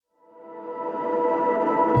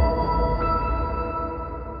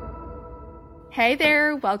Hey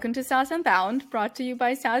there, welcome to SaaS Unbound, brought to you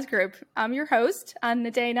by SaaS Group. I'm your host, Anna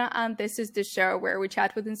Dana, and this is the show where we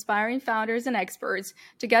chat with inspiring founders and experts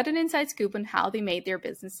to get an inside scoop on how they made their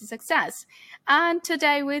business a success. And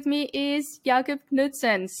today with me is Jakob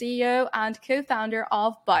Knutzen, CEO and co-founder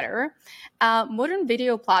of Butter, a modern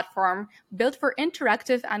video platform built for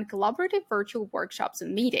interactive and collaborative virtual workshops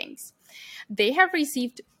and meetings. They have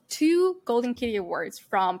received 2 Golden Kitty Awards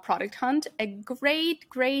from Product Hunt, a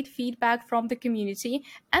great feedback from the community,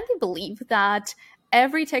 and they believe that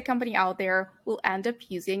every tech company out there will end up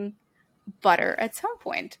using Butter at some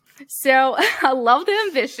point. So I love the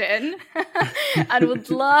ambition and would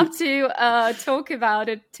love to talk about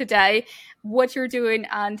it today, what you're doing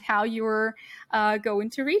and how you're going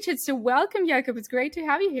to reach it. So welcome, Jakob. It's great to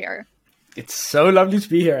have you here. It's so lovely to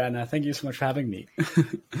be here, Anna. Thank you so much for having me.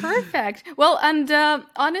 Perfect. Well, and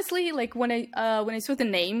honestly, like when I saw the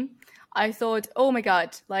name, I thought, oh my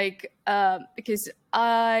God, because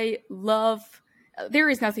I love, there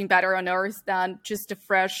is nothing better on earth than just a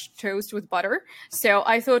fresh toast with butter. So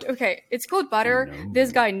I thought, okay, it's called Butter. Oh, no.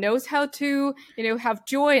 This guy knows how to, have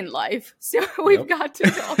joy in life. So we've got to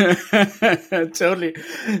talk. Totally.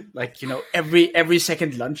 Like, every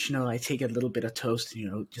second lunch, I take a little bit of toast,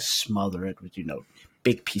 just smother it with,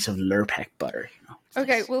 big piece of Lurpak butter.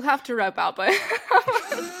 Okay, nice. We'll have to wrap up.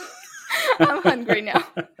 I'm hungry now.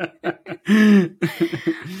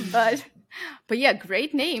 But yeah,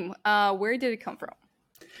 great name. Where did it come from?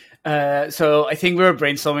 So I think we were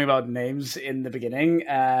brainstorming about names in the beginning,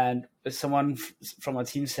 and someone from our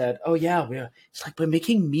team said, "Oh yeah, it's like we're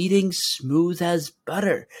making meetings smooth as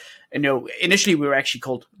butter." And initially we were actually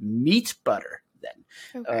called Meat Butter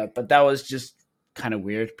then, okay. But that was just kind of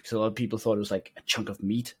weird because a lot of people thought it was like a chunk of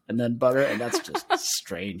meat and then butter, and that's just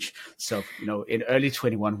strange. So in early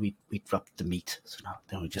 21 we dropped the meat, so now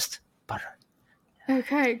then we just butter.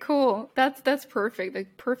 Okay, cool. That's perfect. The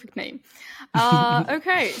perfect name.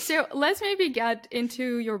 Okay, so let's maybe get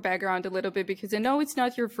into your background a little bit, because I know it's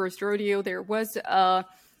not your first rodeo. There was a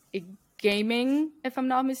gaming, if I'm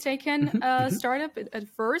not mistaken, startup at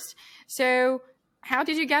first. So how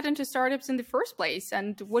did you get into startups in the first place,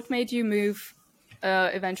 and what made you move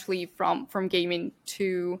eventually from gaming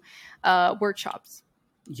to workshops?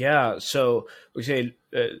 Yeah, so we say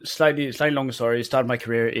slightly longer story. Started my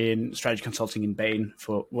career in strategy consulting in Bain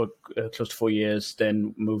for close to 4 years.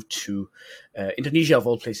 Then moved to Indonesia, of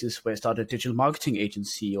all places, where I started a digital marketing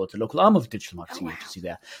agency, or the local arm of a digital marketing agency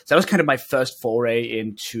there. So that was kind of my first foray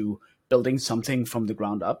into building something from the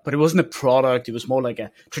ground up. But it wasn't a product; it was more like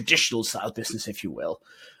a traditional style business, if you will.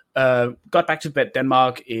 Got back to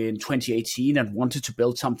Denmark in 2018 and wanted to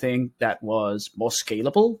build something that was more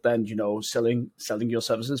scalable than, selling your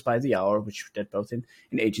services by the hour, which we did both in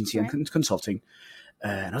agency and consulting.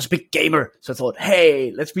 And I was a big gamer. So I thought,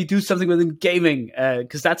 hey, let's do something within gaming,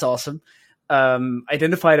 because that's awesome.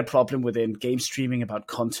 Identified a problem within game streaming about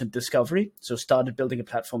content discovery. So started building a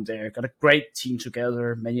platform there. Got a great team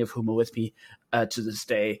together, many of whom are with me to this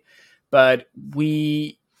day. But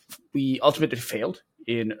we ultimately failed.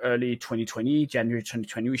 In early 2020, January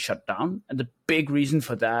 2020, we shut down. And the big reason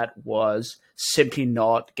for that was simply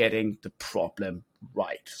not getting the problem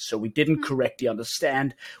right. So we didn't correctly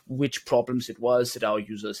understand which problems it was that our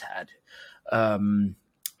users had.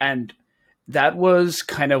 And that was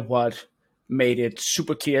kind of what made it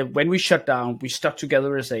super clear. When we shut down, we stuck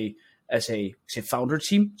together as a founder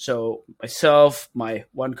team. So myself, my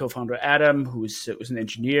one co-founder, Adam, was an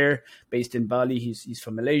engineer based in Bali. He's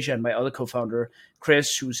from Malaysia. And my other co-founder,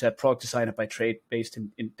 Chris, who's a product designer by trade, based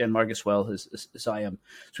in Denmark as well as I am.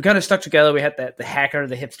 So we kind of stuck together. We had the hacker,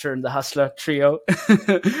 the hipster, and the hustler trio,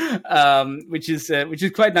 which is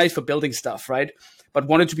quite nice for building stuff, right? But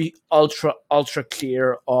wanted to be ultra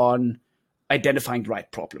clear on identifying the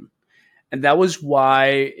right problem. And that was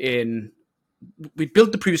why we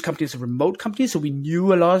built the previous company as a remote company, so we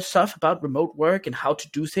knew a lot of stuff about remote work and how to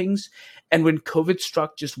do things. And when COVID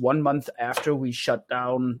struck just 1 month after we shut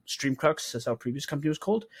down Streamcrux, as our previous company was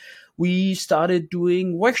called, we started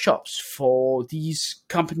doing workshops for these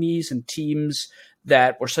companies and teams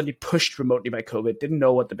that were suddenly pushed remotely by COVID, didn't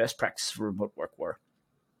know what the best practices for remote work were.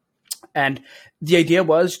 And the idea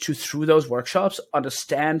was to, through those workshops,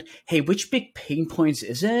 understand, hey, which big pain points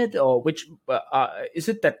is it, or which is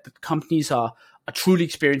it that the companies are truly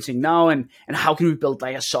experiencing now, and how can we build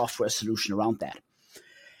like a software solution around that?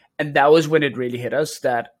 And that was when it really hit us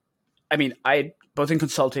that, I both in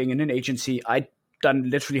consulting and in agency, I'd done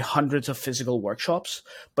literally hundreds of physical workshops,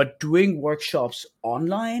 but doing workshops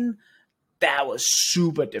online that was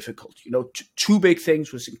super difficult. Two big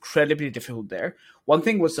things was incredibly difficult there. One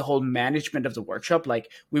thing was the whole management of the workshop.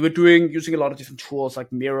 Like we were using a lot of different tools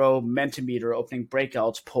like Miro, Mentimeter, opening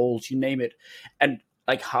breakouts, polls, you name it. And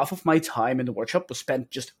like half of my time in the workshop was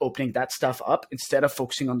spent just opening that stuff up instead of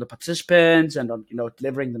focusing on the participants and on,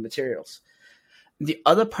 delivering the materials. And the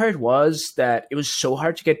other part was that it was so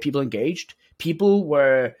hard to get people engaged. People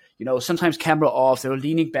were, sometimes camera off, they were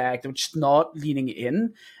leaning back, they were just not leaning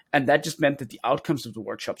in. And that just meant that the outcomes of the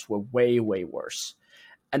workshops were way, way worse.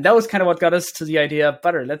 And that was kind of what got us to the idea of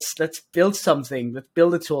Butter. Let's build something, let's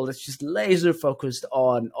build a tool that's just laser focused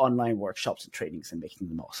on online workshops and trainings and making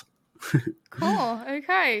them awesome. Cool.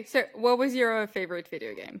 Okay. So what was your favorite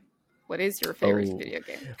video game? What is your favorite video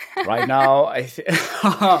game? Right now, I've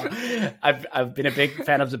been a big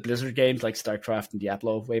fan of the Blizzard games like StarCraft and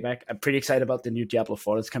Diablo way back. I'm pretty excited about the new Diablo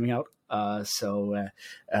 4 that's coming out. But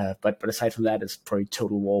aside from that, it's probably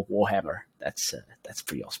Total War Warhammer. That's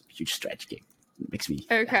pretty awesome. Huge strategy game. It makes me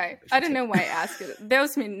okay. I don't know why I asked it.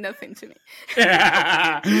 Those mean nothing to me.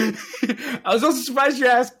 I was also surprised you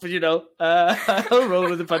asked, but I'll roll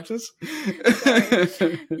with the punches.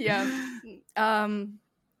 Yeah.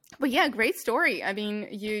 But yeah, great story. I mean,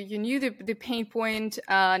 you knew the pain point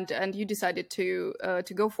and you decided to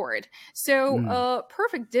go for it. So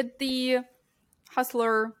perfect. Did the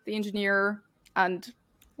hustler, the engineer, and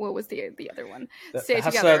what was the other one? Stay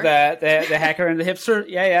together. The hacker and the hipster.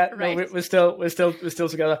 Yeah. Right. No, we're still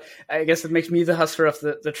together. I guess it makes me the hustler of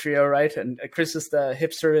the trio, right? And Chris is the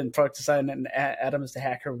hipster in product design, and Adam is the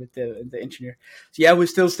hacker with the engineer. So yeah, we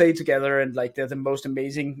still stay together, and like they're the most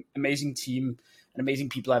amazing team. And amazing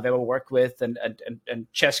people I've ever worked with, and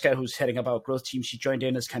Cheska, who's heading up our growth team, she joined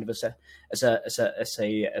in as kind of as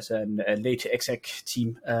a late exec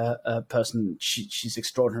team person. She's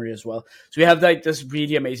extraordinary as well. So we have like this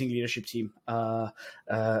really amazing leadership team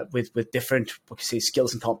with different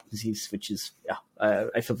skills and competencies, which is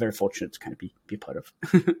I feel very fortunate to kind of be a part of.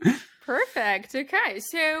 Perfect. Okay.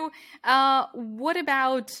 So what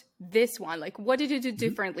about this one? Like, what did you do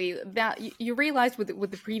differently? That you realized with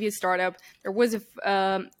the previous startup, there was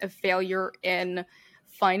a failure in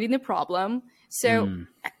finding the problem. So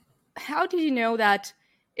how did you know that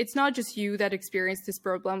it's not just you that experienced this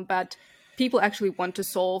problem, but people actually want to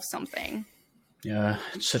solve something? Yeah,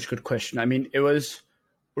 it's such a good question. I mean,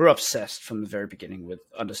 we're obsessed from the very beginning with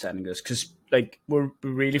understanding this because like we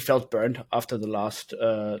really felt burned after the last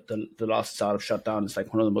startup shutdown. It's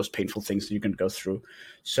like one of the most painful things that you can go through.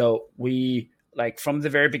 So we like from the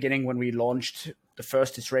very beginning when we launched the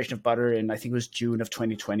first iteration of Butter in I think it was June of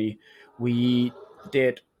 2020, we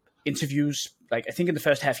did interviews. Like I think in the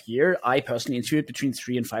first half year, I personally interviewed between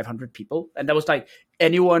 300 and 500 people, and that was like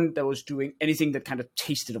anyone that was doing anything that kind of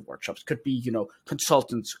tasted of workshops. Could be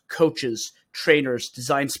consultants, coaches, trainers,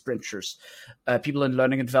 design sprinters, people in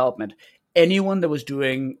learning and development. Anyone that was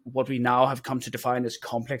doing what we now have come to define as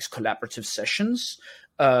complex collaborative sessions,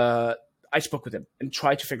 I spoke with them and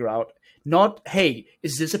tried to figure out. Not, hey,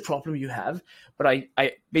 is this a problem you have? But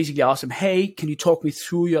I basically asked them, hey, can you talk me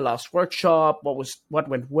through your last workshop? What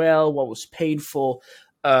went well? What was painful?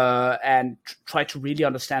 And try to really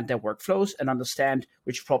understand their workflows and understand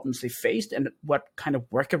which problems they faced and what kind of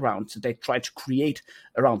workarounds they tried to create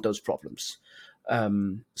around those problems.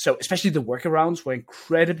 So especially the workarounds were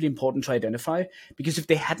incredibly important to identify, because if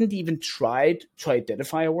they hadn't even tried to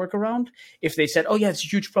identify a workaround, if they said, oh yeah, it's a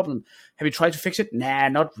huge problem, have you tried to fix it? Nah,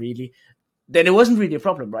 not really. Then it wasn't really a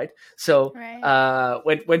problem, right? So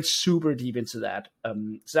went super deep into that.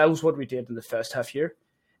 So that was what we did in the first half year.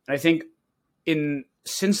 And I think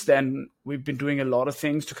since then, we've been doing a lot of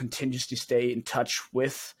things to continuously stay in touch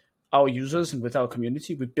with our users and with our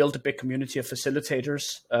community. We built a big community of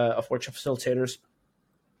facilitators, of workshop facilitators.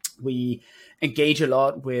 We engage a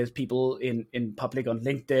lot with people in public on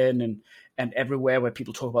LinkedIn and everywhere where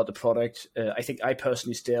people talk about the product. I think I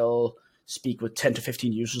personally still speak with 10 to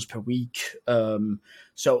 15 users per week.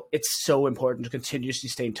 So it's so important to continuously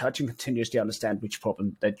stay in touch and continuously understand which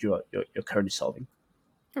problem that you're currently solving.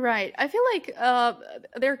 Right. I feel like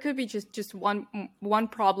there could be just one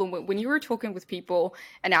problem when you were talking with people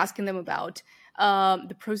and asking them about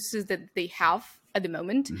the processes that they have at the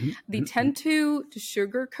moment. They tend to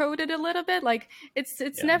sugarcoat it a little bit. Like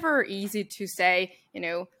it's never easy to say,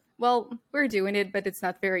 well, we're doing it, but it's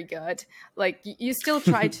not very good. Like you still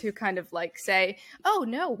try to kind of like say, oh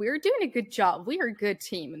no, we're doing a good job. We are a good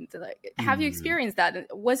team. And like, have you experienced that?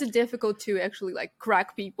 Was it difficult to actually like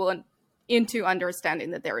crack people and into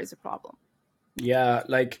understanding that there is a problem? Yeah,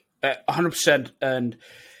 like 100%. And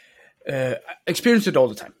experience it all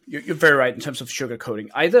the time. You're very right in terms of sugarcoating.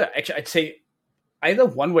 Either, actually, I'd say either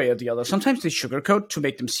one way or the other. Sometimes they sugarcoat to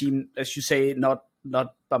make them seem, as you say, not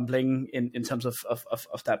bumbling in terms of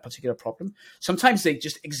that particular problem. Sometimes they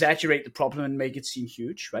just exaggerate the problem and make it seem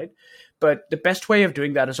huge, right? But the best way of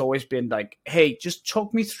doing that has always been like, hey, just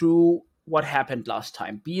talk me through what happened last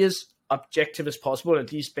time. Be as objective as possible,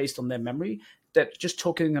 at least based on their memory, that just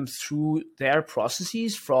talking them through their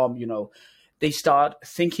processes from, they start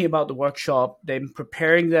thinking about the workshop, then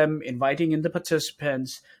preparing them, inviting in the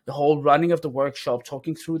participants, the whole running of the workshop,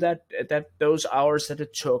 talking through that those hours that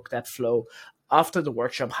it took, that flow. After the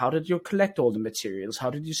workshop, how did you collect all the materials? How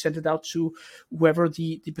did you send it out to whoever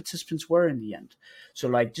the participants were in the end? So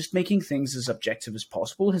like just making things as objective as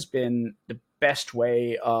possible has been the best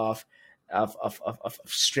way of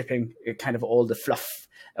stripping kind of all the fluff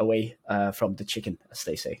away from the chicken, as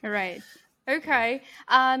they say. Right. Okay.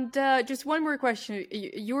 And just one more question.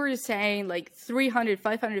 You were saying like 300,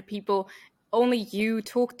 500 people only you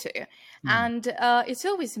talk to. And it's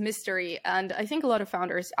always a mystery. And I think a lot of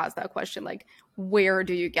founders ask that question, like, where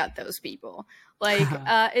do you get those people? Like,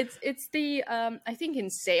 it's the, I think in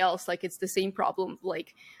sales, like it's the same problem.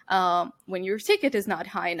 Like when your ticket is not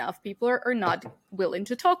high enough, people are not willing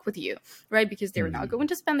to talk with you, right? Because they're not going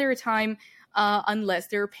to spend their time unless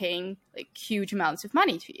they're paying like huge amounts of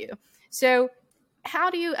money to you. So how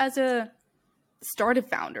do you, as a startup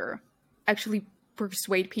founder, actually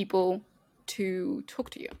persuade people to talk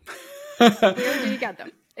to you? Where do you get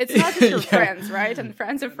them? It's not just your friends, right? And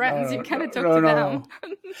friends of friends, you kind of talk to them.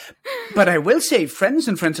 But I will say friends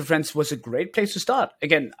and friends of friends was a great place to start.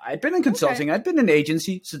 Again, I'd been in consulting, I'd been in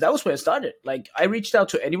agency, so that was where I started. Like, I reached out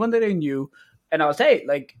to anyone that I knew, and I was, hey,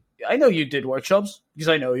 like, I know you did workshops because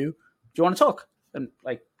I know you. Do you want to talk? And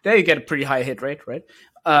like, there you get a pretty high hit rate, right?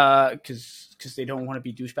 Because they don't want to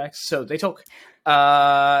be douchebags, so they talk.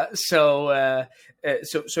 So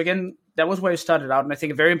again, that was where I started out, and I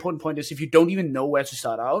think a very important point is if you don't even know where to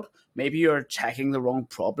start out, maybe you're attacking the wrong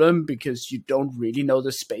problem because you don't really know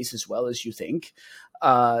the space as well as you think.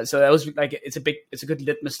 So that was like it's a good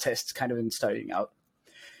litmus test kind of in starting out.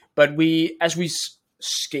 But as we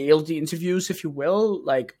scaled the interviews, if you will,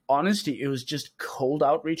 like honestly, it was just cold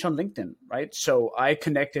outreach on LinkedIn, right? So I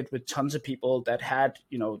connected with tons of people that had,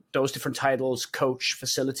 those different titles: coach,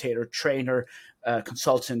 facilitator, trainer,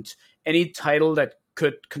 consultant, any title that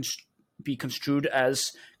could be construed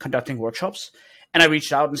as conducting workshops. And I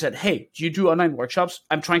reached out and said, hey, do you do online workshops?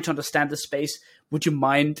 I'm trying to understand the space. Would you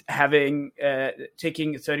mind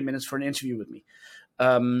taking 30 minutes for an interview with me?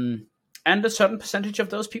 And a certain percentage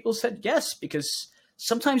of those people said yes, because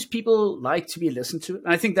sometimes people like to be listened to.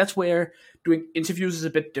 And I think that's where doing interviews is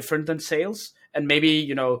a bit different than sales. And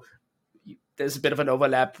maybe, there's a bit of an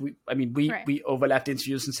overlap. We overlapped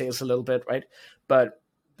interviews and sales a little bit, right? But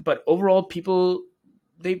overall, people,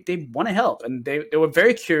 they want to help, and they were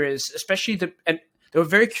very curious, especially during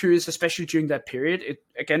that period. It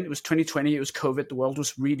was 2020, it was COVID, the world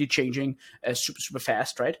was really changing super, super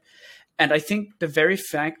fast, right? And I think the very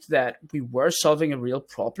fact that we were solving a real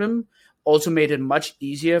problem also made it much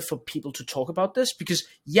easier for people to talk about this, because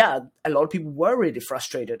a lot of people were really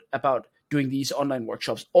frustrated about doing these online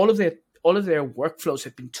workshops. All of their workflows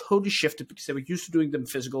had been totally shifted because they were used to doing them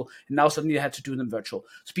physical, and now suddenly they had to do them virtual.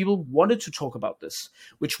 So people wanted to talk about this,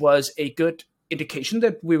 which was a good indication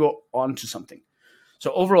that we were on to something.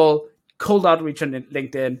 So overall, cold outreach on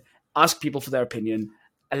LinkedIn, ask people for their opinion.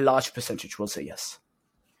 A large percentage will say yes.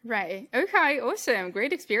 Right. Okay. Awesome.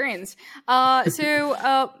 Great experience.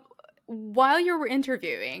 So while you were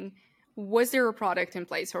interviewing, was there a product in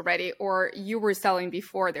place already, or you were selling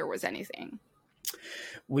before there was anything?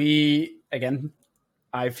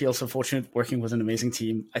 I feel so fortunate working with an amazing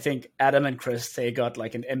team. I think Adam and Chris, they got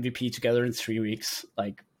like an MVP together in 3 weeks,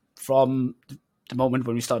 like from the moment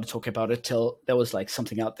when we started talking about it till there was like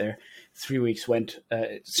something out there. 3 weeks went,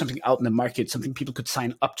 something out in the market, something people could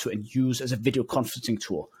sign up to and use as a video conferencing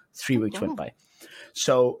tool. 3 weeks went by.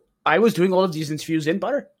 So I was doing all of these interviews in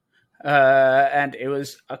Butter. And it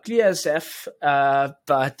was ugly as F,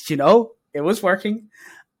 but it was working.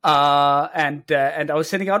 And I was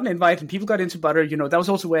sending out an invite, and people got into Butter. That was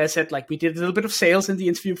also where I said, like, we did a little bit of sales in the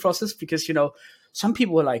interview process, because some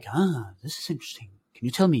people were like, this is interesting. Can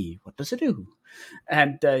you tell me, what does it do?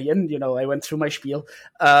 And I went through my spiel.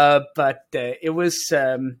 But it was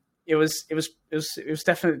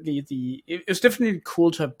definitely cool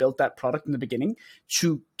to have built that product in the beginning,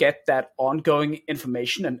 to get that ongoing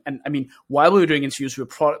information. And I mean, while we were doing interviews,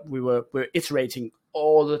 we were iterating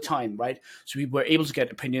all the time, right? So we were able to get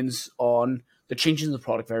opinions on the changes in the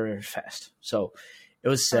product very, very fast. So it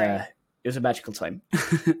was it was a magical time.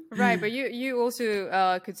 Right, but you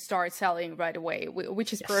also could start selling right away,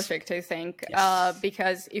 which is perfect, I think,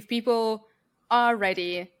 because if people are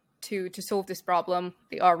ready to solve this problem.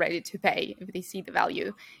 They are ready to pay if they see the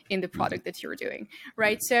value in the product that you're doing,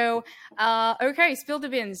 right? So, okay, spill the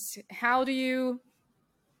beans. How do you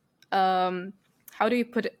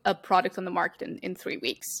put a product on the market in 3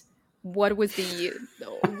 weeks? What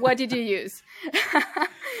did you use?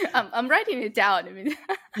 I'm writing it down. I mean,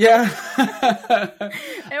 Yeah.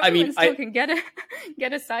 everyone still can get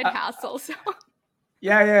a side hustle. So.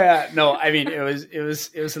 Yeah. No, I mean, it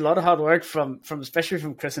was a lot of hard work from especially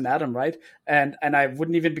from Chris and Adam, right? And I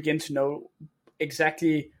wouldn't even begin to know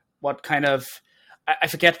exactly what kind of, I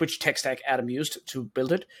forget which tech stack Adam used to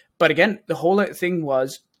build it. But again, the whole thing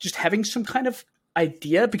was just having some kind of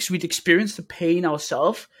idea because we'd experienced the pain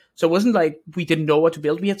ourselves. So it wasn't like we didn't know what to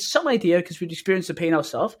build. We had some idea because we'd experienced the pain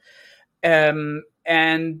ourselves. And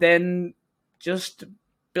then just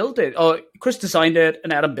built it. Oh, Chris designed it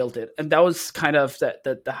and Adam built it. And that was kind of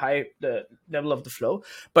the level of the flow.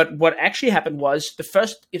 But what actually happened was the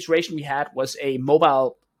first iteration we had was a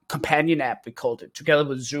mobile companion app, we called it, together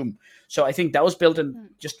with Zoom. So I think that was built in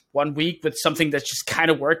just 1 week with something that just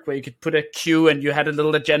kind of worked, where you could put a queue and you had a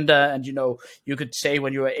little agenda and, you could say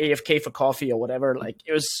when you were AFK for coffee or whatever. Like,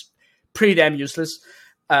 it was pretty damn useless.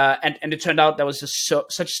 And it turned out that was just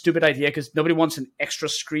such a stupid idea because nobody wants an extra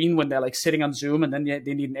screen when they're like sitting on Zoom and then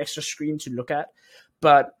they need an extra screen to look at.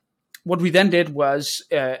 But what we then did was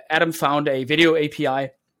Adam found a video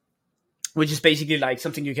API, which is basically like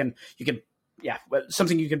something you can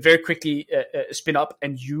something you can very quickly spin up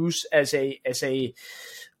and use as a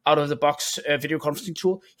out of the box video conferencing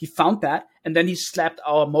tool. He found that, and then he slapped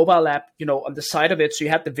our mobile app, on the side of it. So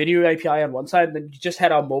you had the video API on one side, and then you just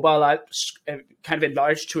had our mobile app kind of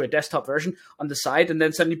enlarged to a desktop version on the side, and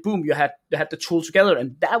then suddenly, boom, you had the tool together,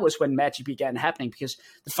 and that was when magic began happening, because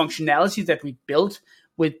the functionality that we built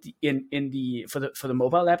with for the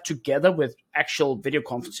mobile app together with actual video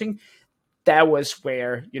conferencing, that was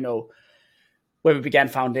where where we began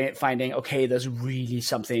finding, okay, there's really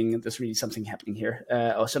something happening here,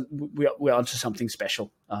 or we're onto something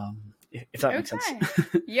special. If that makes sense.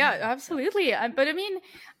 Yeah, absolutely. But I mean,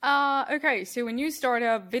 okay, so when you start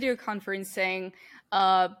a video conferencing,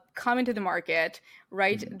 coming to the market,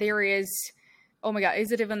 right? There is, oh my God,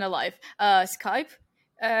 is it even alive? Skype,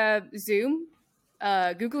 Zoom,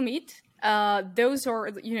 Google Meet. Those are,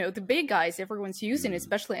 the big guys everyone's using,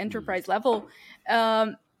 especially enterprise level.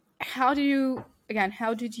 How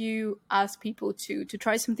did you ask people to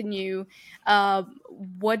try something new?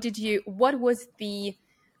 What was the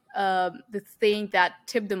thing that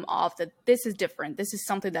tipped them off that this is different? This is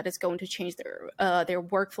something that is going to change their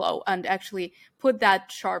workflow and actually put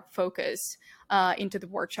that sharp focus into the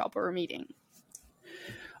workshop or meeting?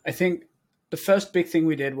 I think the first big thing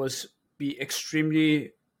we did was be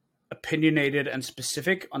extremely opinionated and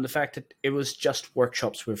specific on the fact that it was just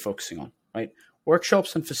workshops we were focusing on, right?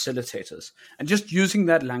 Workshops and facilitators, and just using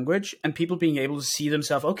that language and people being able to see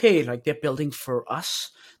themselves, okay, like they're building for us.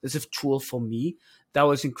 There's a tool for me. That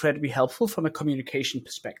was incredibly helpful from a communication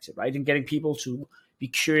perspective, right? And getting people to be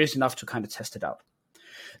curious enough to kind of test it out.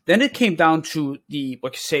 Then it came down to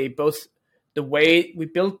both the way we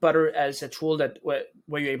built Butter as a tool that where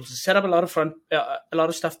you're able to set up a lot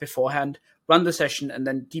of stuff beforehand, run the session, and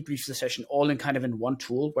then debrief the session all in one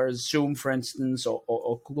tool. Whereas Zoom, for instance,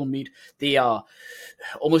 or Google Meet, they are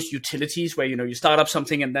almost utilities where you start up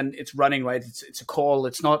something and then it's running, right? It's a call.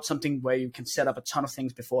 It's not something where you can set up a ton of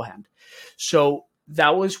things beforehand. So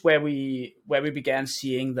that was where we began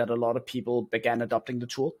seeing that a lot of people began adopting the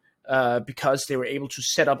tool. Because they were able to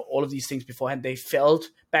set up all of these things beforehand. They felt,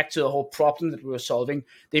 back to the whole problem that we were solving,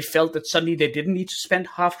 they felt that suddenly they didn't need to spend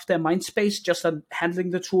half of their mind space just on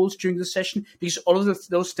handling the tools during the session, because all of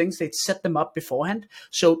those things, they'd set them up beforehand.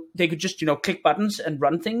 So they could just, click buttons and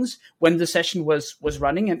run things when the session was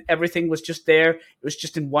running, and everything was just there. It was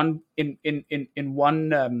just in one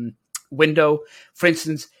window. For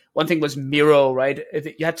instance, one thing was Miro, right?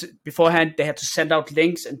 You had to, beforehand, they had to send out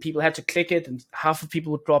links and people had to click it and half of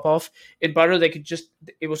people would drop off. In Butter,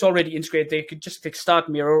 it was already integrated. They could just click start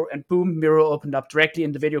Miro and boom, Miro opened up directly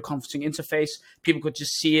in the video conferencing interface. People could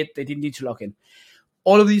just see it. They didn't need to log in.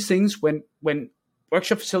 All of these things, when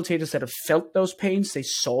workshop facilitators that have felt those pains, they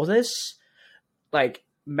saw this, like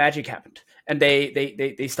magic happened. And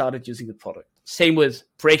they started using the product. Same with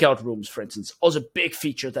breakout rooms, for instance. Also a big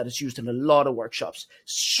feature that is used in a lot of workshops.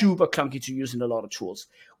 Super clunky to use in a lot of tools.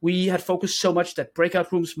 We had focused so much that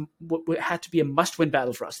breakout rooms had to be a must-win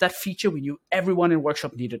battle for us. That feature, we knew everyone in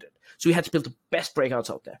workshop needed it. So we had to build the best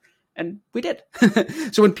breakouts out there. And we did.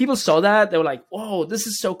 So when people saw that, they were like, whoa, this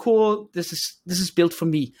is so cool. This is built for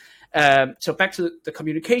me. So back to the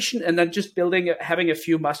communication, and then just having a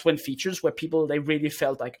few must-win features where they really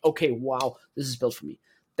felt like, okay, wow, this is built for me.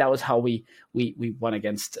 That was how we won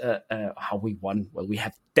against how we won. Well, we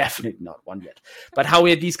have definitely not won yet, but how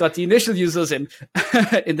we at least got the initial users in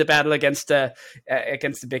in the battle against the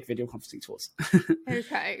big video conferencing tools.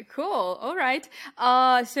 Okay, cool. All right.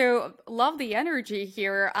 So love the energy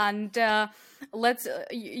here, and let's.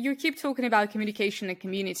 You keep talking about communication and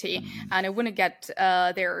community, and I want to get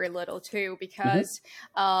there a little too, because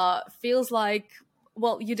feels like,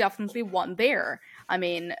 well, you definitely won there. I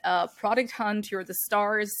mean, Product Hunt, you're the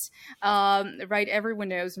stars, right? Everyone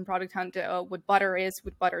knows in Product Hunt what butter is,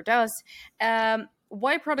 what butter does.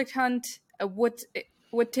 Why Product Hunt?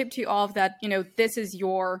 What tipped you off that, this is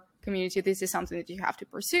your community, this is something that you have to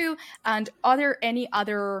pursue? And are there any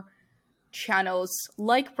other channels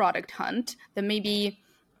like Product Hunt that maybe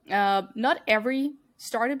not every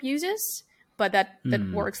startup uses, but that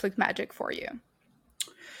works like magic for you?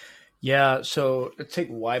 Yeah, so let's take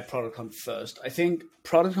why Product Hunt first. I think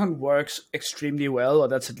Product Hunt works extremely well, or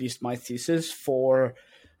that's at least my thesis, for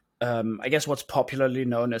I guess what's popularly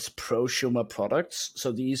known as prosumer products.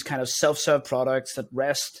 So these kind of self-serve products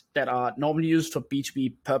that are normally used for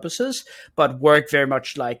B2B purposes, but work very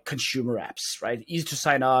much like consumer apps, right? Easy to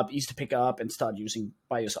sign up, easy to pick up and start using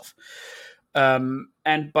by yourself.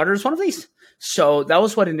 And Butter is one of these. So that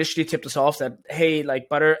was what initially tipped us off, that, hey, like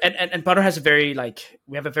Butter, and Butter has we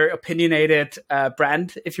have a very opinionated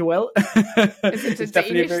brand, if you will. Is it a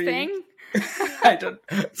Danish thing?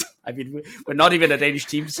 I mean, we're not even a Danish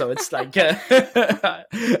team, so it's like, I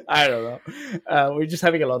don't know. We're just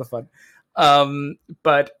having a lot of fun.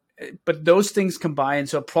 But those things combined,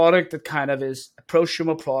 so a product that kind of is a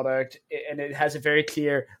prosumer product, and it has a very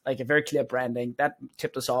clear branding, that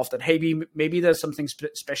tipped us off that, hey, maybe there's something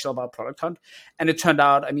special about Product Hunt. And it turned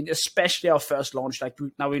out, I mean, especially our first launch, like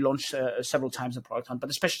now we launched several times in Product Hunt,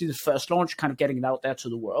 but especially the first launch, kind of getting it out there to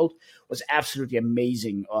the world, was absolutely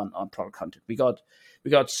amazing on Product Hunt. We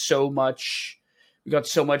got so much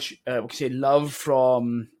love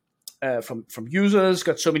from users,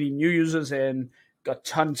 got so many new users in, got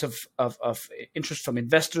tons of interest from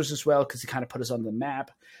investors as well, because it kind of put us on the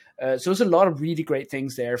map. So there's a lot of really great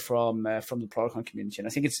things there from the Product Hunt community, and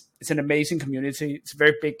I think it's an amazing community. It's a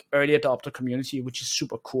very big early adopter community, which is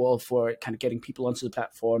super cool for kind of getting people onto the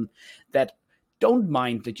platform that don't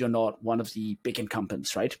mind that you're not one of the big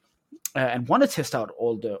incumbents, right? And want to test out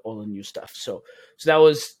all the new stuff. So that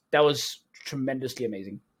was tremendously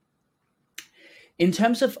amazing. In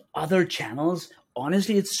terms of other channels,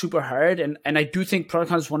 honestly, it's super hard. And I do think Product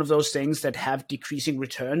Hunt is one of those things that have decreasing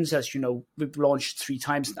returns. As you know, we've launched 3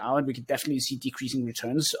 times now, and we can definitely see decreasing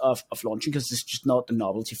returns of launching, because it's just not the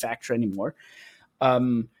novelty factor anymore.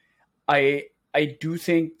 I do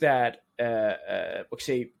think that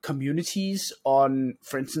communities on,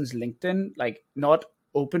 for instance, LinkedIn, like not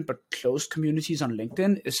open but closed communities on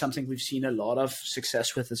LinkedIn, is something we've seen a lot of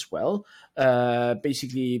success with as well.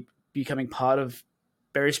 Basically becoming part of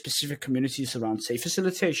very specific communities around, say,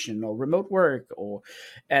 facilitation or remote work,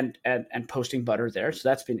 and posting Butter there. So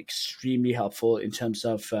that's been extremely helpful in terms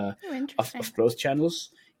of growth channels.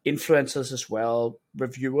 Influencers as well,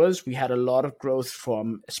 reviewers. We had a lot of growth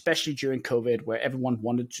from, especially during COVID, where everyone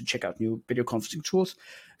wanted to check out new video conferencing tools,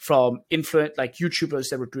 from like YouTubers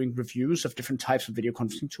that were doing reviews of different types of video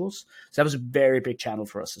conferencing tools. So that was a very big channel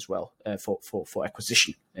for us as well, for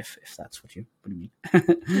acquisition, if that's what you mean.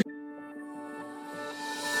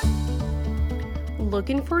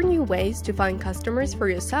 Looking for new ways to find customers for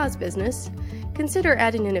your SaaS business? Consider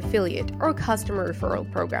adding an affiliate or customer referral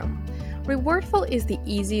program. Rewardful is the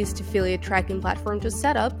easiest affiliate tracking platform to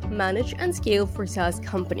set up, manage, and scale for SaaS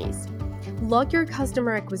companies. Log your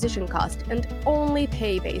customer acquisition cost and only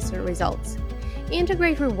pay based on results.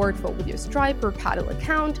 Integrate Rewardful with your Stripe or Paddle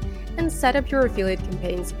account and set up your affiliate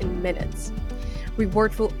campaigns in minutes.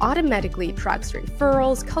 Rewardful automatically tracks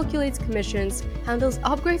referrals, calculates commissions, handles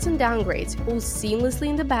upgrades and downgrades all seamlessly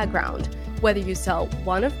in the background, whether you sell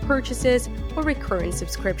one-off purchases or recurring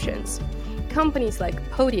subscriptions. Companies like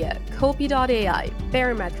Podia, Copy.ai,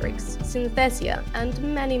 Barometrics, Synthesia, and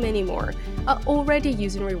many, many more are already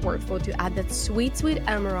using Rewardful to add that sweet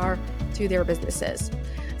MRR to their businesses.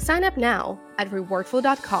 Sign up now at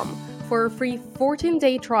rewardful.com for a free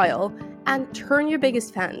 14-day trial and turn your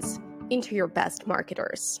biggest fans into your best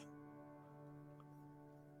marketers.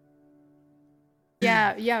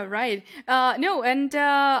 Yeah, right. I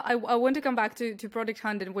want to come back to Product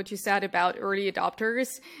Hunt and what you said about early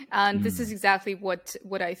adopters. And this is exactly what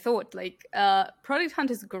I thought. Like, Product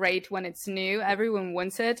Hunt is great when it's new. Everyone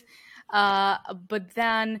wants it. But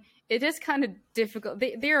then it is kind of difficult.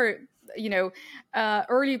 They are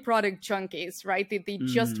early product junkies, right? They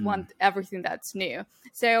just want everything that's new.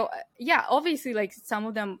 So yeah, obviously, like some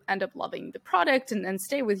of them end up loving the product and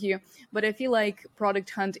stay with you. But I feel like Product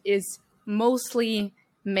Hunt is mostly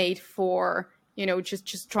made for,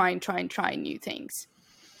 just trying new things.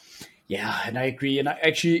 Yeah, and I agree. And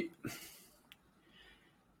I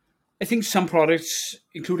think some products,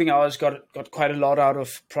 including ours, got quite a lot out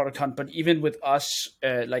of Product Hunt. But even with us,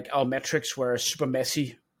 like our metrics were super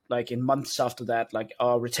messy. Like in months after that, like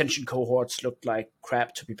our retention cohorts looked like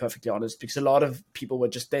crap, to be perfectly honest, because a lot of people were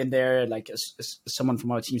just in there, like as someone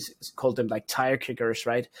from our team called them, like tire kickers,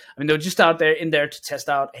 right? I mean, they were just out there in there to test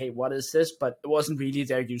out, hey, what is this? But it wasn't really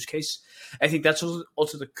their use case. I think that's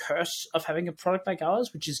also the curse of having a product like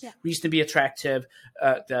ours, which is reasonably attractive.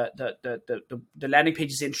 The landing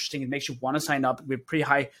page is interesting. It makes you want to sign up. We have pretty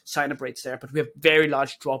high sign-up rates there, but we have very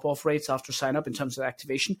large drop-off rates after sign-up in terms of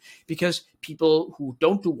activation, because people who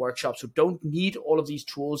don't do workshops, who don't need all of these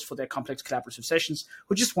tools for their complex collaborative sessions,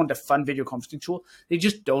 who just want a fun video conferencing tool, they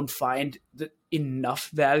just don't find enough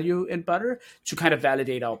value in Butter to kind of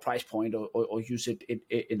validate our price point or use it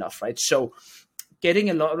enough, right? So getting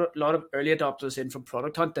a lot of early adopters in from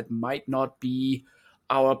Product Hunt that might not be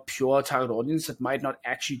our pure target audience, that might not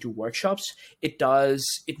actually do workshops, it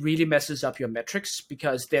really messes up your metrics,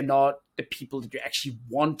 because they're not the people that you actually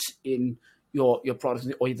want in your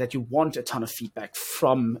product, or that you want a ton of feedback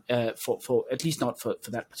from, for at least not for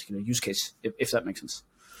that particular use case, if that makes sense.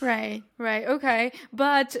 Right. Okay.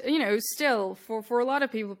 But, still for a lot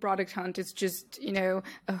of people, Product Hunt is just, a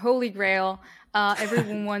holy grail.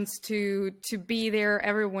 Everyone wants to be there.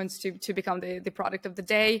 Everyone wants to become the product of the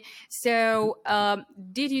day. So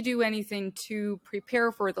did you do anything to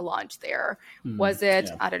prepare for the launch there? Was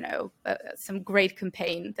it, I don't know, some great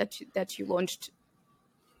campaign that you launched?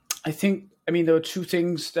 I think, there are two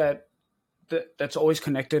things that's always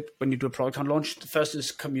connected when you do a Product Hunt launch. The first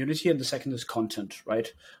is community, and the second is content,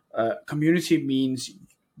 right? Community means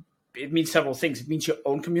several things. It means your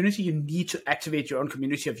own community. You need to activate your own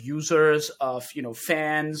community of users, of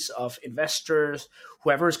fans, of investors,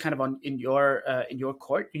 whoever is kind of in your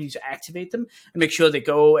court. You need to activate them and make sure they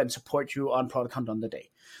go and support you on Product Hunt on the day.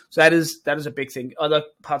 So that is a big thing. Other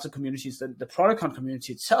parts of communities, the Product Hunt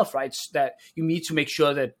community itself, right? That you need to make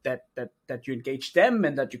sure that you engage them,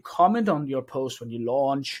 and that you comment on your post when you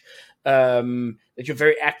launch, that you're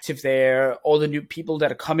very active there. All the new people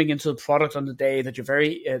that are coming into the product on the day, that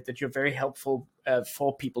you're very helpful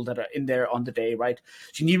for people that are in there on the day, right?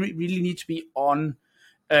 So you really need to be on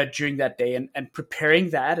during that day, and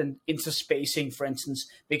preparing that, and interspacing, for instance,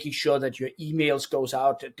 making sure that your emails goes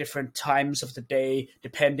out at different times of the day,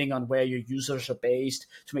 depending on where your users are based,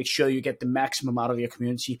 to make sure you get the maximum out of your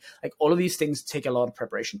community. Like, all of these things take a lot of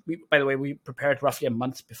preparation. By the way, we prepared roughly a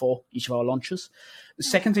month before each of our launches. The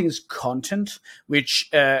second thing is content, which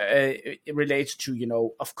it relates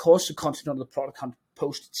to, of course, the content on the Product Hunt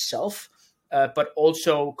post itself, but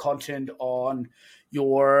also content on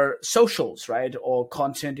your socials, right? Or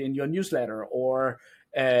content in your newsletter, or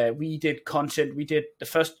we did the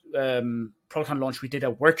first Product Hunt launch, we did a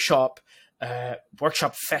workshop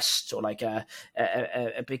fest, or like a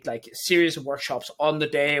big like series of workshops on the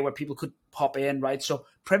day where people could pop in, right? So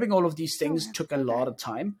prepping all of these things took a lot of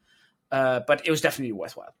time, but it was definitely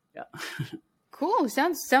worthwhile. Yeah. Cool.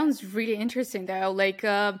 Sounds really interesting though. Like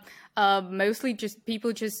mostly just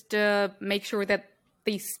people just make sure that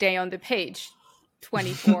they stay on the page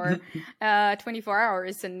 24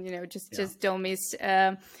 hours, and just don't miss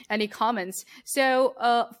any comments. So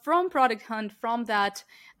from Product Hunt, from that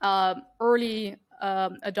early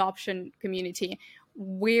adoption community,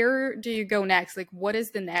 where do you go next? Like, what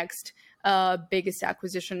is the next biggest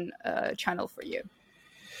acquisition channel for you?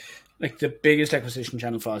 Like, the biggest acquisition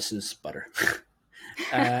channel for us is Butter.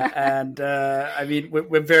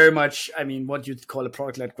 We're very much, what you'd call a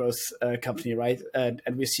product-led growth company, right? And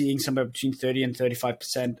we're seeing somewhere between 30 and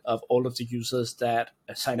 35% of all of the users that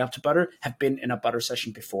sign up to Butter have been in a Butter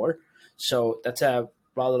session before. So that's a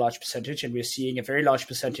rather large percentage, and we're seeing a very large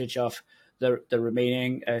percentage of the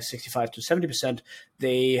remaining 65 to 70%.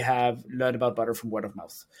 They have learned about Butter from word of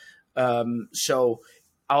mouth. So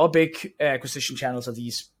our big acquisition channels are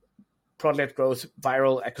these product growth,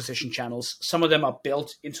 viral acquisition channels. Some of them are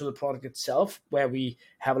built into the product itself, where we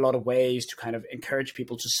have a lot of ways to kind of encourage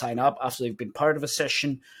people to sign up after they've been part of a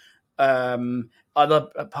session. Other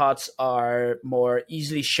parts are more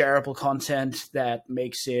easily shareable content that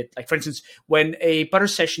makes it, like, for instance, when a Butter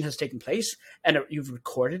session has taken place and you've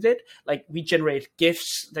recorded it, like, we generate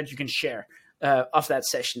GIFs that you can share. of that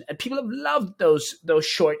session, and people have loved those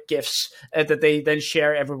short GIFs that they then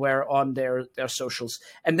share everywhere on their socials,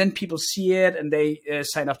 and then people see it and they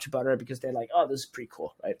sign up to Butter because they're like, oh, this is pretty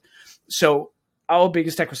cool, right? So our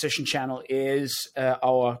biggest acquisition channel is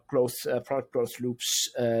our product growth loops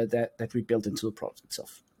that we built into the product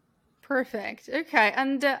itself. Perfect. Okay.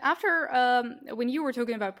 And after when you were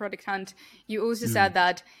talking about Product Hunt, you also said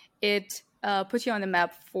that it put you on the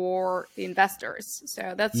map for the investors.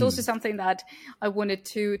 So that's also something that I wanted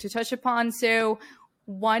to touch upon. So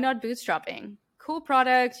why not bootstrapping? Cool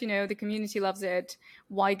product, the community loves it.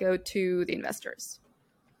 Why go to the investors?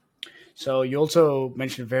 So you also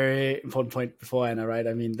mentioned a very important point before, Anna, right?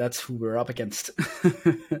 I mean, that's who we're up against.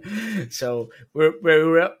 So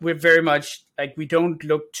we're very much like, we don't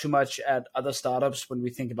look too much at other startups when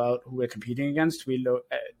we think about who we're competing against. We look,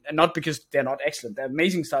 and not because they're not excellent. There are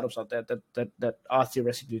amazing startups out there that are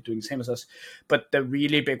theoretically doing the same as us. But the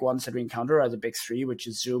really big ones that we encounter are the big three, which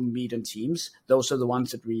is Zoom, Meet, and Teams. Those are the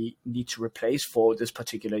ones that we need to replace for this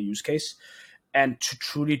particular use case. And to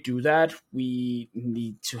truly do that, we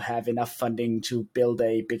need to have enough funding to build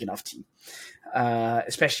a big enough team,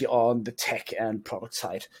 especially on the tech and product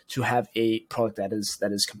side, to have a product that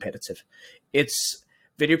is competitive.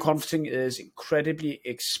 Video conferencing is incredibly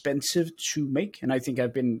expensive to make, and I think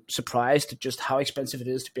I've been surprised at just how expensive it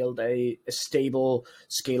is to build a stable,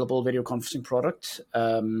 scalable video conferencing product.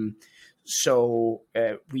 So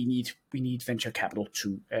we need venture capital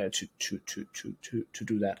to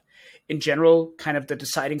do that. In general, kind of the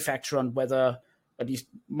deciding factor on whether, at least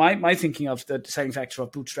my thinking of the deciding factor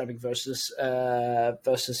of bootstrapping versus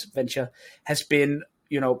venture has been,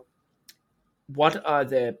 what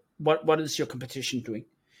is your competition doing?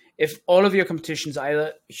 If all of your competition is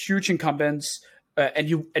either huge incumbents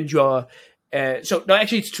actually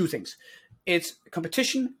it's two things. It's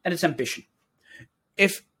competition and it's ambition.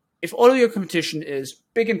 If all of your competition is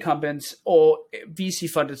big incumbents or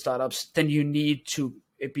VC-funded startups, then you need to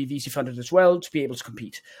be VC-funded as well to be able to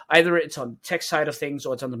compete. Either it's on the tech side of things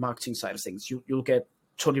or it's on the marketing side of things. You'll get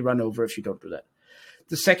totally run over if you don't do that.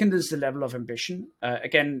 The second is the level of ambition.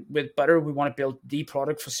 Again, with Butter, we want to build the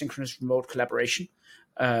product for synchronous remote collaboration.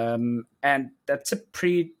 And that's a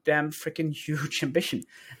pretty damn freaking huge ambition.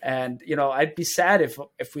 And, I'd be sad if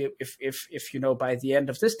by the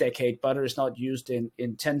end of this decade, Butter is not used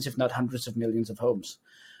in tens, if not hundreds of millions of homes.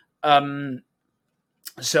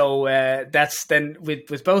 So that's then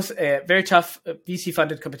with both a very tough VC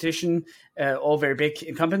funded competition, all very big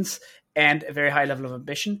incumbents, and a very high level of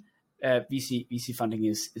ambition. VC funding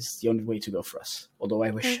is the only way to go for us. Although I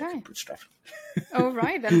wish I could bootstrap. All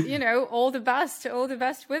right, then all the best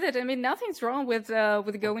with it. I mean, nothing's wrong with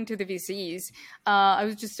going to the VCs. I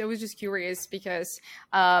was just curious because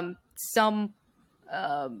some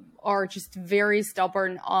are just very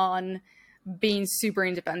stubborn on being super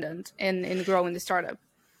independent in growing the startup.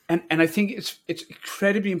 And I think it's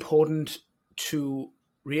incredibly important to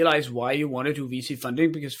realize why you want to do VC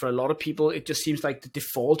funding, because for a lot of people, it just seems like the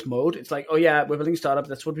default mode. It's like, oh yeah, we're building a startup.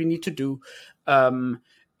 That's what we need to do.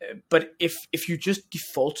 But if you just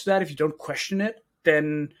default to that, if you don't question it,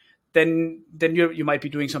 then you might be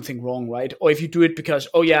doing something wrong, right? Or if you do it because,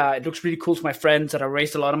 oh yeah, it looks really cool to my friends that I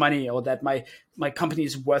raised a lot of money, or that my company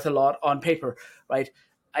is worth a lot on paper, right?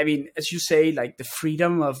 I mean, as you say, like the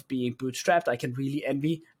freedom of being bootstrapped, I can really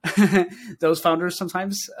envy those founders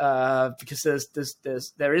sometimes,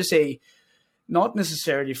 because there is a, not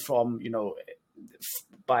necessarily from,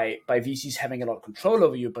 by VCs having a lot of control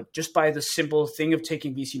over you, but just by the simple thing of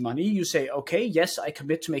taking VC money, you say, okay, yes, I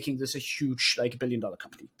commit to making this a huge, like $1 billion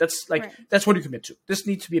company. That's like, right. That's what you commit to. This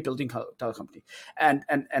needs to be a $1 billion company. And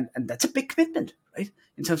that's a big commitment, right?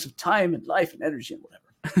 In terms of time and life and energy and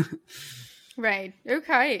whatever. Right.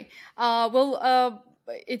 Okay.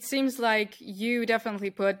 It seems like you definitely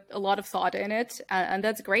put a lot of thought in it, and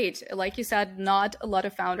that's great. Like you said, not a lot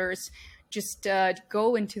of founders just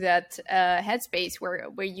go into that headspace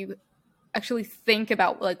where you actually think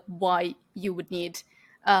about like why you would need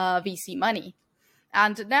VC money.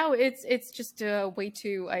 And now it's just way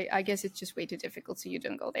too. I guess it's just way too difficult, so you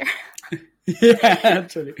don't go there. Yeah,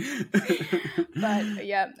 actually. But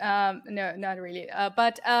yeah, no, not really.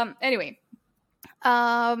 But anyway.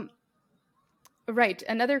 Right.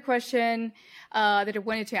 Another question that I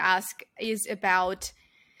wanted to ask is about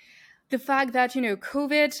the fact that,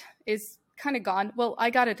 COVID is kind of gone. Well, I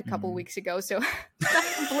got it a couple weeks ago, so not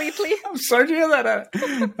completely. I'm sorry to hear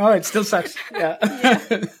that. Oh, it still sucks. Yeah. Yeah,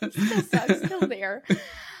 still sucks. Still there.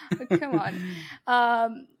 Come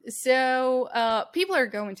on. So people are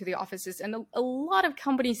going to the offices, and a lot of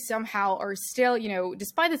companies somehow are still,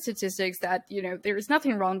 despite the statistics that, there is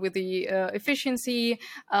nothing wrong with the efficiency,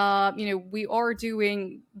 we are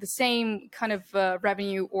doing the same kind of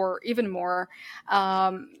revenue or even more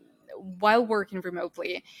while working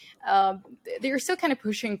remotely. They're still kind of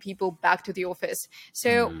pushing people back to the office.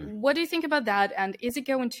 So what do you think about that? And is it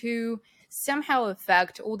going to somehow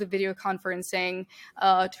affect all the video conferencing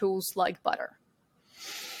tools like Butter?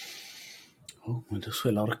 Oh, well, those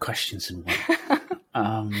were a lot of questions in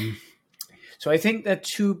one. So I think that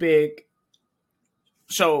two big.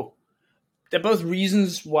 So they're both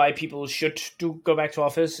reasons why people should go back to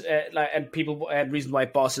office, and reasons why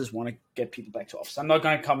bosses want to get people back to office. I'm not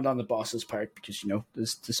going to comment on the bosses part because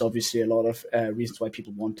there's obviously a lot of reasons why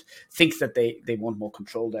people think that they want more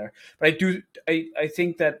control there. But I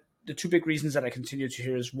think that the two big reasons that I continue to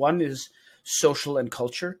hear is, one is social and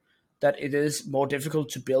culture, that it is more difficult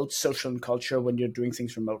to build social and culture when you're doing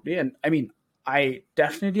things remotely. And I mean, I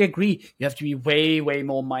definitely agree. You have to be way, way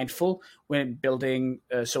more mindful when building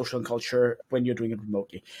social and culture when you're doing it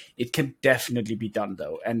remotely. It can definitely be done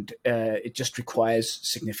though, and it just requires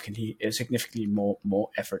significantly more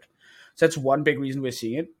effort. So that's one big reason we're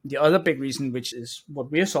seeing it. The other big reason, which is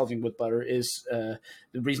what we're solving with Butter, is the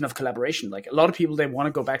reason of collaboration. Like a lot of people, they want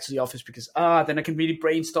to go back to the office because then I can really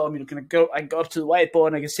brainstorm. I go up to the whiteboard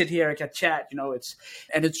and I can sit here, I can chat.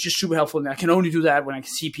 It's just super helpful. And I can only do that when I can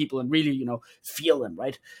see people and really feel them,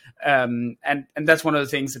 right? And that's one of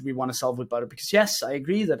the things that we want to solve with Butter, because yes, I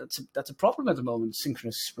agree that that's a problem at the moment,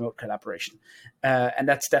 synchronous remote collaboration, and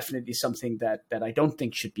that's definitely something that I don't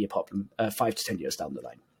think should be a problem 5 to 10 years down the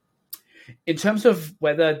line. In terms of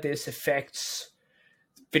whether this affects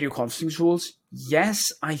video conferencing tools, yes,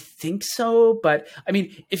 I think so. But I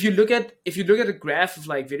mean, if you look at a graph of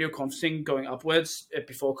like video conferencing going upwards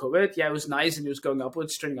before COVID, yeah, it was nice and it was going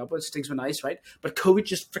upwards, trending upwards, things were nice, right? But COVID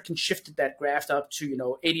just freaking shifted that graph up to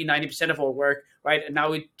 80-90% of all work, right? And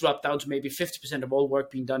now it dropped down to maybe 50% of all work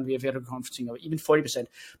being done via video conferencing, or even 40%.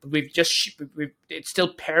 But it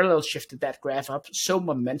still parallel shifted that graph up so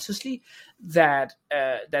momentously that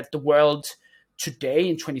the world today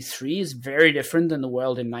in 23 is very different than the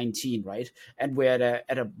world in 19, right? And we're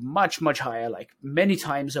at a much, much higher, like many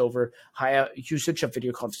times over higher usage of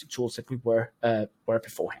video conferencing tools that we were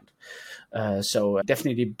beforehand. So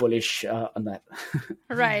definitely bullish on that.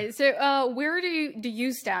 Right. So where do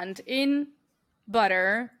you stand in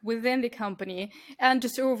Butter within the company and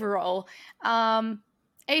just overall?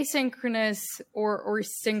 Asynchronous or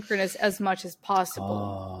synchronous as much as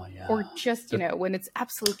possible, or just when it's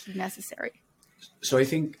absolutely necessary. So I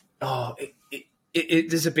think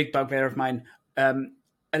this is a big bugbear of mine. A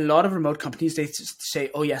lot of remote companies, they say,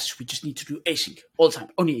 oh yes, we just need to do async all the time,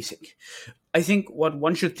 only async. I think what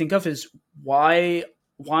one should think of is why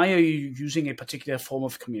are you using a particular form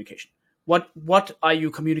of communication? What are you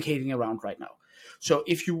communicating around right now? So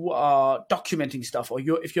if you are documenting stuff, or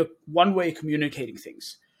if you're one-way communicating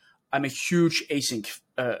things, I'm a huge async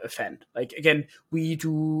fan. Like, again, we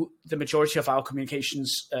do the majority of our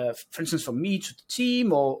communications, for instance, from me to the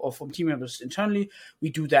team or from team members internally.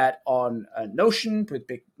 We do that on Notion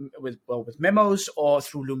with memos or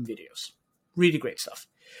through Loom videos. Really great stuff.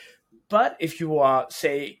 But if you are,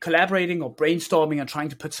 say, collaborating or brainstorming and trying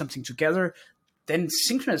to put something together, then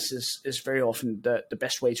synchronous is very often the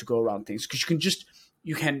best way to go around things, because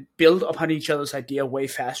you can build upon each other's idea way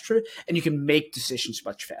faster, and you can make decisions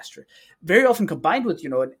much faster. Very often combined with,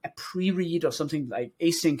 a pre-read or something like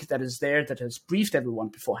async that is there, that has briefed everyone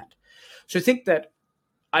beforehand. So I think that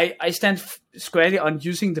I stand squarely on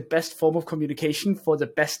using the best form of communication for the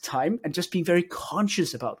best time, and just being very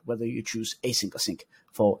conscious about whether you choose async or sync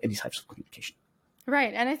for any types of communication.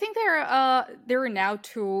 Right. And I think there are now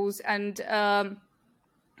tools, and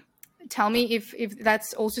tell me if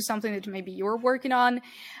that's also something that maybe you're working on.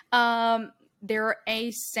 There are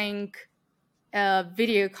async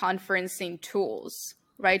video conferencing tools,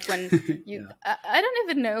 right? When you, yeah. I don't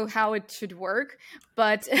even know how it should work,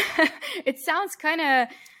 but it sounds kind of,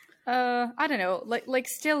 I don't know, like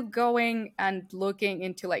still going and looking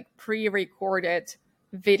into like pre-recorded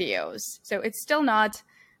videos. So it's still not,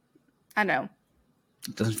 I don't know.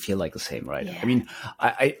 It doesn't feel like the same, right? Yeah. I mean,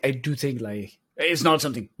 I do think like it's not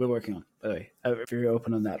something we're working on, by the way. I'm very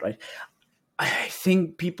open on that, right? I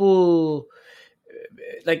think people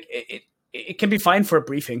like it can be fine for a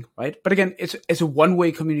briefing, right? But again, it's a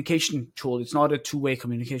one-way communication tool. It's not a two-way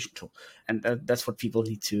communication tool, and that's what people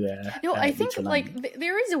need to. No, I think like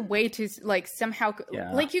there is a way to like somehow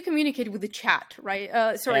like you communicate with the chat, right?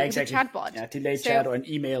 Sorry, yeah, exactly. with the chatbot. Yeah, delayed chat or an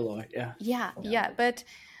email or Yeah. But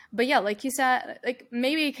But yeah, like you said, like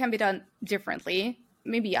maybe it can be done differently.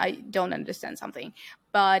 Maybe I don't understand something,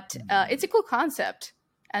 but it's a cool concept.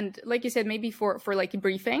 And like you said, maybe for like a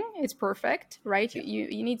briefing, it's perfect, right? Yeah.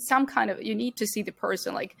 You need some kind of, you need to see the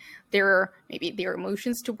person, like maybe their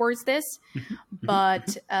emotions towards this.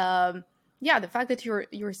 But yeah, the fact that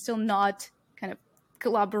you're still not kind of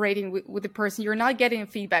collaborating with the person, you're not getting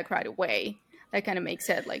feedback right away. That kind of makes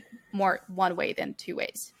it like more one way than two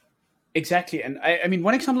ways. Exactly. And I mean,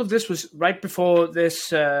 one example of this was right before this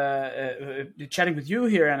chatting with you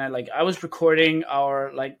here. And I was recording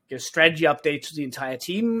our strategy update to the entire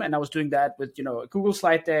team. And I was doing that with, a Google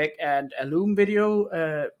slide deck and a Loom video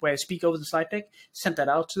where I speak over the slide deck, sent that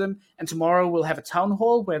out to them. And tomorrow we'll have a town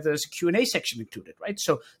hall where there's a Q&A section included, right?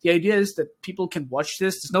 So the idea is that people can watch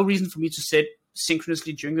this. There's no reason for me to sit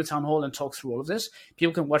synchronously during the town hall and talk through all of this.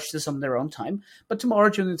 People can watch this on their own time. But tomorrow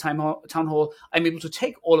during the town hall, I'm able to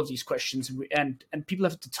take all of these questions and people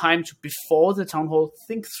have the time to, before the town hall,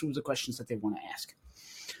 think through the questions that they want to ask.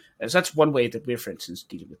 So that's one way that we're, for instance,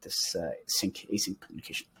 dealing with this async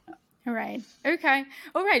communication. All right. Okay.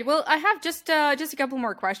 All right. Well, I have just a couple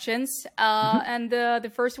more questions, and the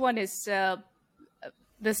first one is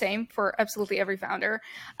the same for absolutely every founder.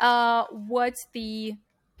 What's the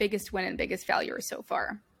biggest win and biggest failure so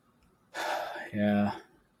far? Yeah.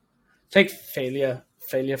 Take failure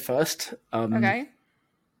first. Okay.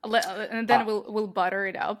 And then we'll butter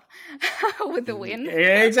it up with the win.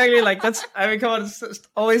 Yeah, exactly. Like that's, I mean, come on, it's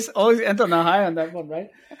always end on a high on that one, right?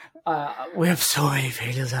 We have so many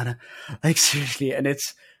failures, Anna. Like seriously, and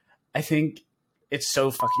I think it's so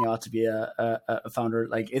fucking hard to be a founder.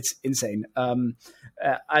 Like it's insane.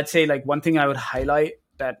 I'd say like one thing I would highlight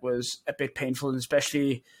that was a bit painful, and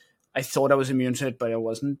especially I thought I was immune to it, but I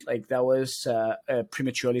wasn't. Like that was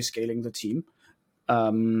prematurely scaling the team.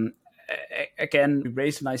 Again, we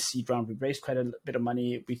raised a nice seed round. We raised quite a bit of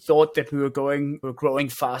money. We thought that we were growing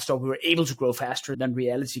faster. We were able to grow faster than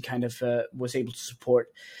reality kind of was able to support.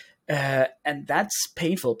 And that's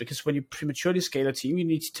painful because when you prematurely scale a team, you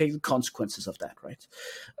need to take the consequences of that, right?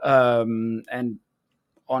 And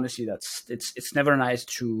honestly, it's never nice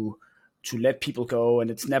to let people go,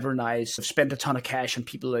 and it's never nice to spend a ton of cash on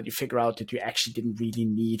people that you figure out that you actually didn't really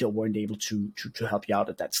need or weren't able to help you out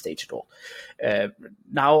at that stage at all.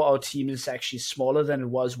 Now our team is actually smaller than it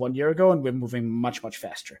was 1 year ago, and we're moving much, much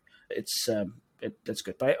faster. That's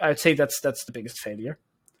good. But I'd say that's the biggest failure.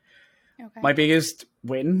 Okay. My biggest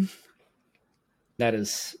win, that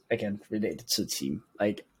is, again, related to the team.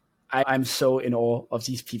 Like, I'm so in awe of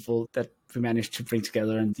these people that we managed to bring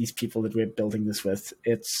together and these people that we're building this with.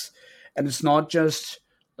 And it's not just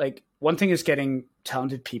like, one thing is getting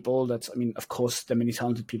talented people. Of course, there are many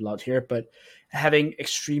talented people out here, but having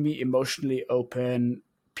extremely emotionally open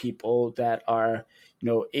people that are,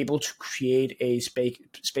 able to create a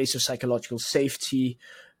space of psychological safety,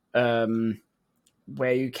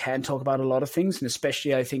 where you can talk about a lot of things. And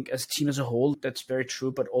especially, I think, as a team as a whole, that's very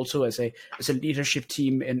true, but also as a leadership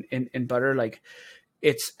team in Butter, like,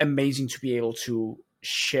 it's amazing to be able to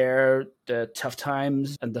share the tough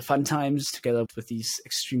times and the fun times together with these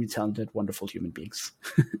extremely talented, wonderful human beings.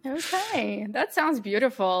 Okay, that sounds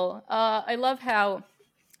beautiful. I love how,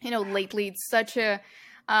 lately it's such a,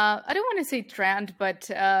 I don't want to say trend, but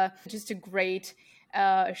just a great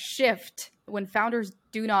shift when founders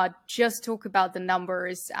do not just talk about the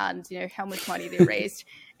numbers and, how much money they raised.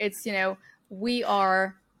 It's, we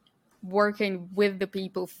are working with the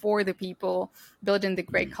people, for the people, building the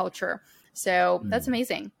great culture. So that's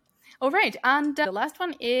amazing. All right. And the last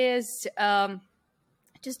one is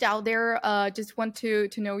just out there. Just want to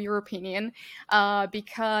know your opinion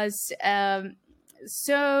because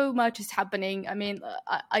so much is happening. I mean,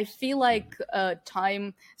 I feel like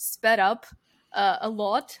time sped up a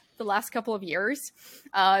lot the last couple of years.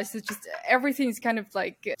 So just everything's kind of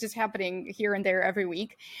like just happening here and there every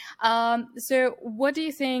week. So what do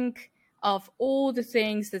you think of all the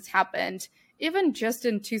things that's happened, even just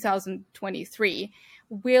in 2023,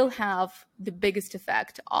 will have the biggest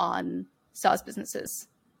effect on SaaS businesses?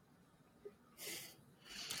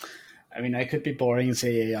 I mean, I could be boring and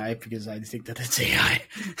say AI because I think that it's AI.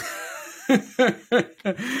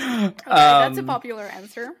 Okay, that's a popular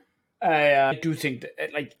answer. I do think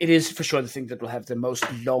that, like, it is for sure the thing that will have the most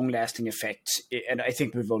long-lasting effect, and I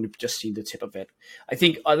think we've only just seen the tip of it. I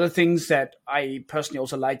think other things that I personally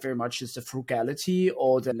also like very much is the frugality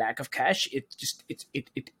or the lack of cash. It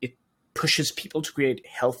pushes people to create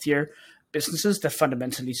healthier businesses that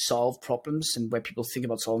fundamentally solve problems and where people think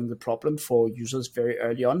about solving the problem for users very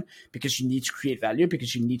early on, because you need to create value,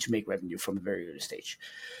 because you need to make revenue from a very early stage.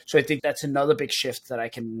 So I think that's another big shift that I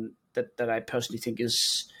personally think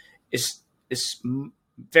is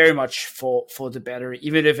very much for the better,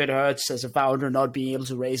 even if it hurts as a founder not being able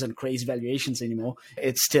to raise on crazy valuations anymore.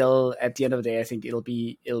 It's still, at the end of the day, I think it'll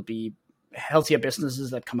be healthier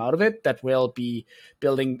businesses that come out of it that will be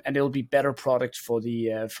building, and it'll be better product for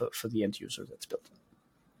the for the end user that's built.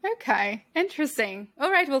 Okay, interesting. All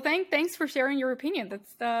right, well, thanks for sharing your opinion.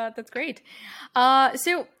 That's great.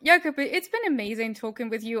 So Jakob, it's been amazing talking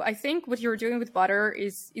with you. I think what you're doing with Butter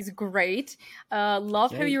is great.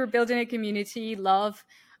 Love how you're building a community. Love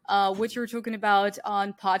what you're talking about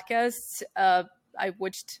on podcasts. I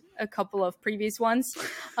watched a couple of previous ones,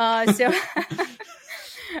 so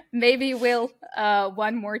maybe we'll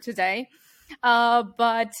one more today.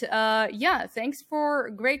 But thanks for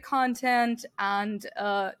great content and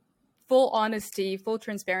full honesty, full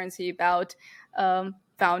transparency about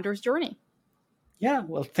founder's journey. Yeah,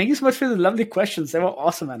 well, thank you so much for the lovely questions. They were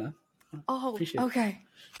awesome, Anna. Oh, okay.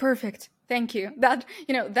 Perfect. Thank you. That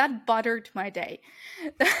buttered my day.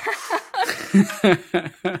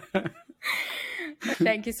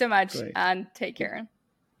 Thank you so much. Great. And take care.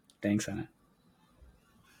 Thanks, Anna.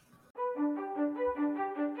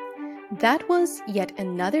 That was yet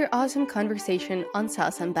another awesome conversation on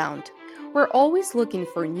SaaS Unbound. We're always looking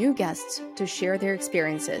for new guests to share their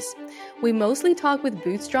experiences. We mostly talk with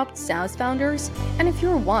bootstrapped SaaS founders, and if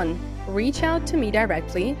you're one, reach out to me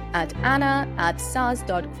directly at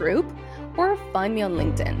anna@saas.group or find me on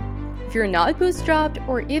LinkedIn. If you're not bootstrapped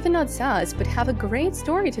or even not SaaS but have a great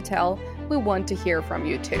story to tell, we want to hear from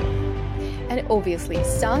you too. And obviously,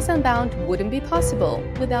 SaaS Unbound wouldn't be possible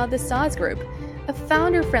without the SaaS Group, a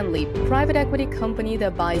founder-friendly private equity company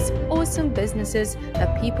that buys awesome businesses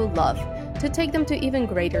that people love to take them to even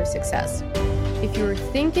greater success. If you're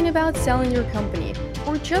thinking about selling your company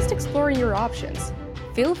or just exploring your options,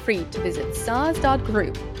 feel free to visit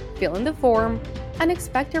saas.group, fill in the form, and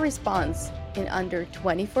expect a response in under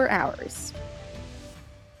 24 hours.